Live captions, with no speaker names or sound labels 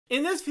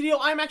In this video,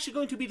 I'm actually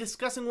going to be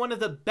discussing one of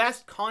the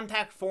best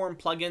contact form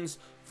plugins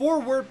for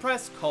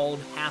WordPress called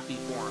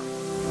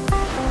HappyForms.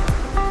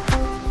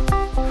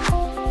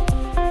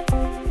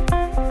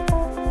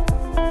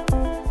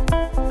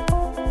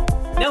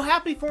 Now,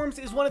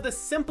 HappyForms is one of the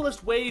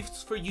simplest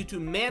ways for you to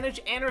manage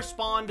and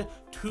respond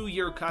to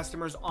your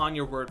customers on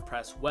your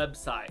WordPress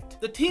website.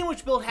 The team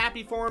which built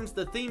HappyForms,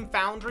 the theme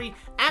foundry,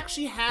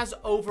 actually has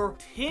over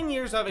 10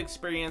 years of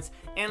experience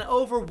and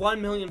over 1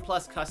 million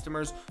plus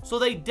customers, so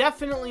they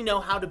definitely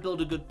know how to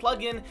build a good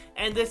plugin,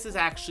 and this is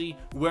actually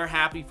where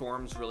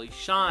HappyForms really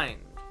shines.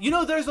 You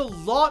know, there's a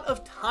lot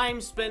of time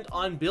spent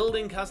on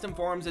building custom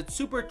forms. It's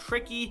super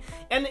tricky,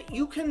 and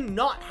you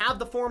cannot have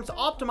the forms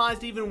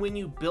optimized even when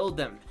you build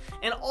them.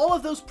 And all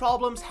of those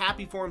problems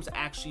HappyForms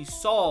actually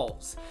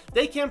solves.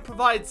 They can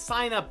provide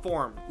sign-up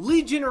form,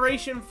 lead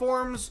generation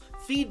forms,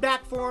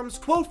 feedback forms,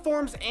 quote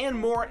forms, and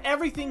more.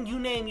 Everything you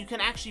name, you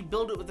can actually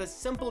build it with a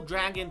simple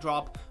drag and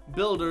drop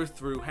builder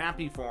through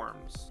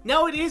HappyForms.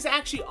 Now, it is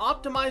actually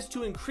optimized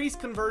to increase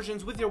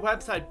conversions with your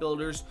website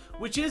builders,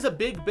 which is a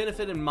big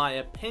benefit in my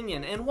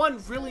opinion. And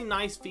one really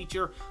nice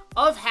feature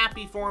of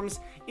HappyForms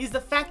is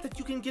the fact that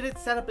you can get it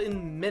set up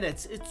in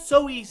minutes. It's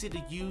so easy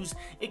to use.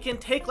 It can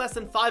take less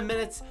than 5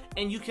 minutes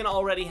and you can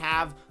already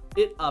have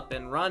it up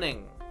and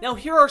running. Now,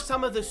 here are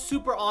some of the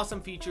super awesome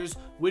features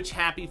which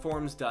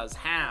HappyForms does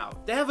have.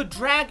 They have a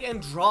drag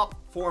and drop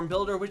form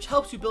builder, which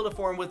helps you build a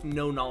form with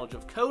no knowledge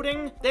of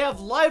coding. They have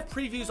live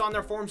previews on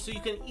their forms, so you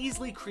can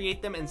easily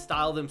create them and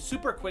style them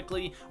super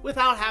quickly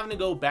without having to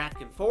go back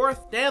and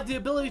forth. They have the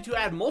ability to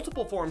add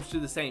multiple forms to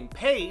the same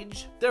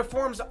page. Their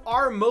forms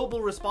are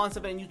mobile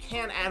responsive, and you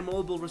can add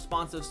mobile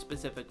responsive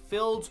specific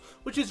fields,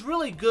 which is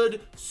really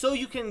good, so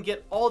you can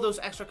get all those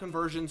extra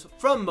conversions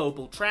from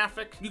mobile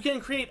traffic. You can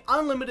create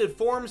unlimited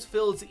forms,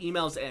 fields,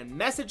 emails, and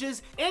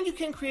messages, and you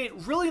can create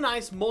really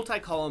nice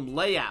multi-column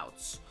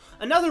layouts.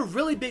 Another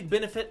really big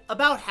benefit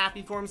about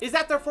HappyForms is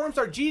that their forms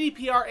are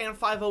GDPR and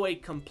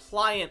 508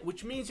 compliant,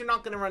 which means you're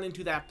not going to run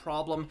into that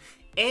problem.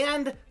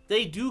 And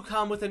they do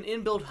come with an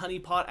inbuilt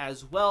honeypot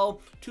as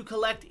well to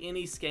collect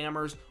any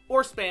scammers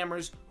or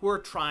spammers who are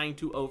trying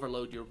to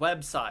overload your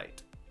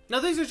website. Now,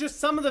 these are just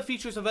some of the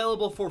features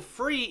available for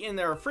free in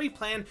their free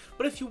plan,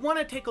 but if you want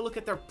to take a look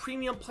at their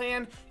premium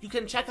plan, you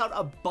can check out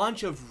a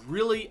bunch of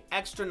really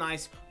extra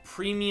nice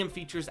premium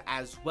features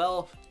as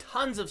well.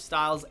 Tons of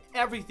styles,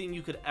 everything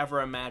you could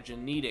ever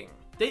imagine needing.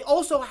 They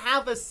also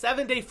have a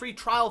 7-day free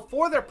trial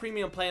for their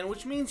premium plan,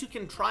 which means you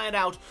can try it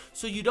out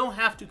so you don't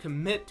have to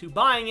commit to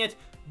buying it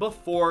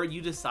before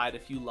you decide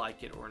if you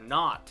like it or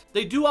not.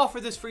 They do offer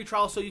this free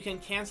trial so you can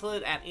cancel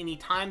it at any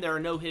time. There are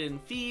no hidden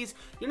fees.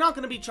 You're not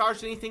going to be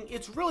charged anything.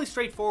 It's really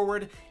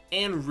straightforward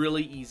and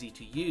really easy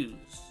to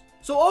use.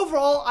 So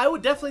overall, I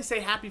would definitely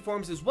say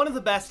HappyForms is one of the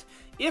best,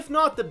 if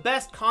not the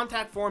best,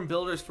 contact form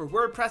builders for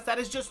WordPress that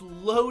is just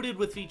loaded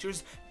with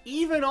features,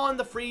 even on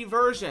the free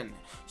version.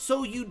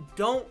 So you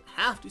don't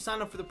have to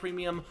sign up for the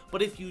premium,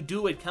 but if you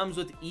do, it comes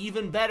with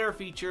even better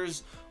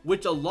features,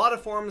 which a lot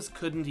of forms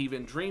couldn't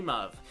even dream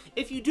of.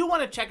 If you do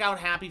want to check out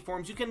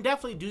HappyForms, you can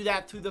definitely do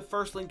that through the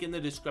first link in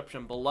the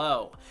description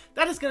below.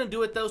 That is going to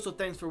do it though, so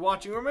thanks for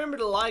watching. Remember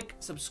to like,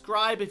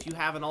 subscribe if you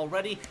haven't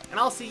already, and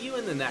I'll see you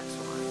in the next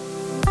one.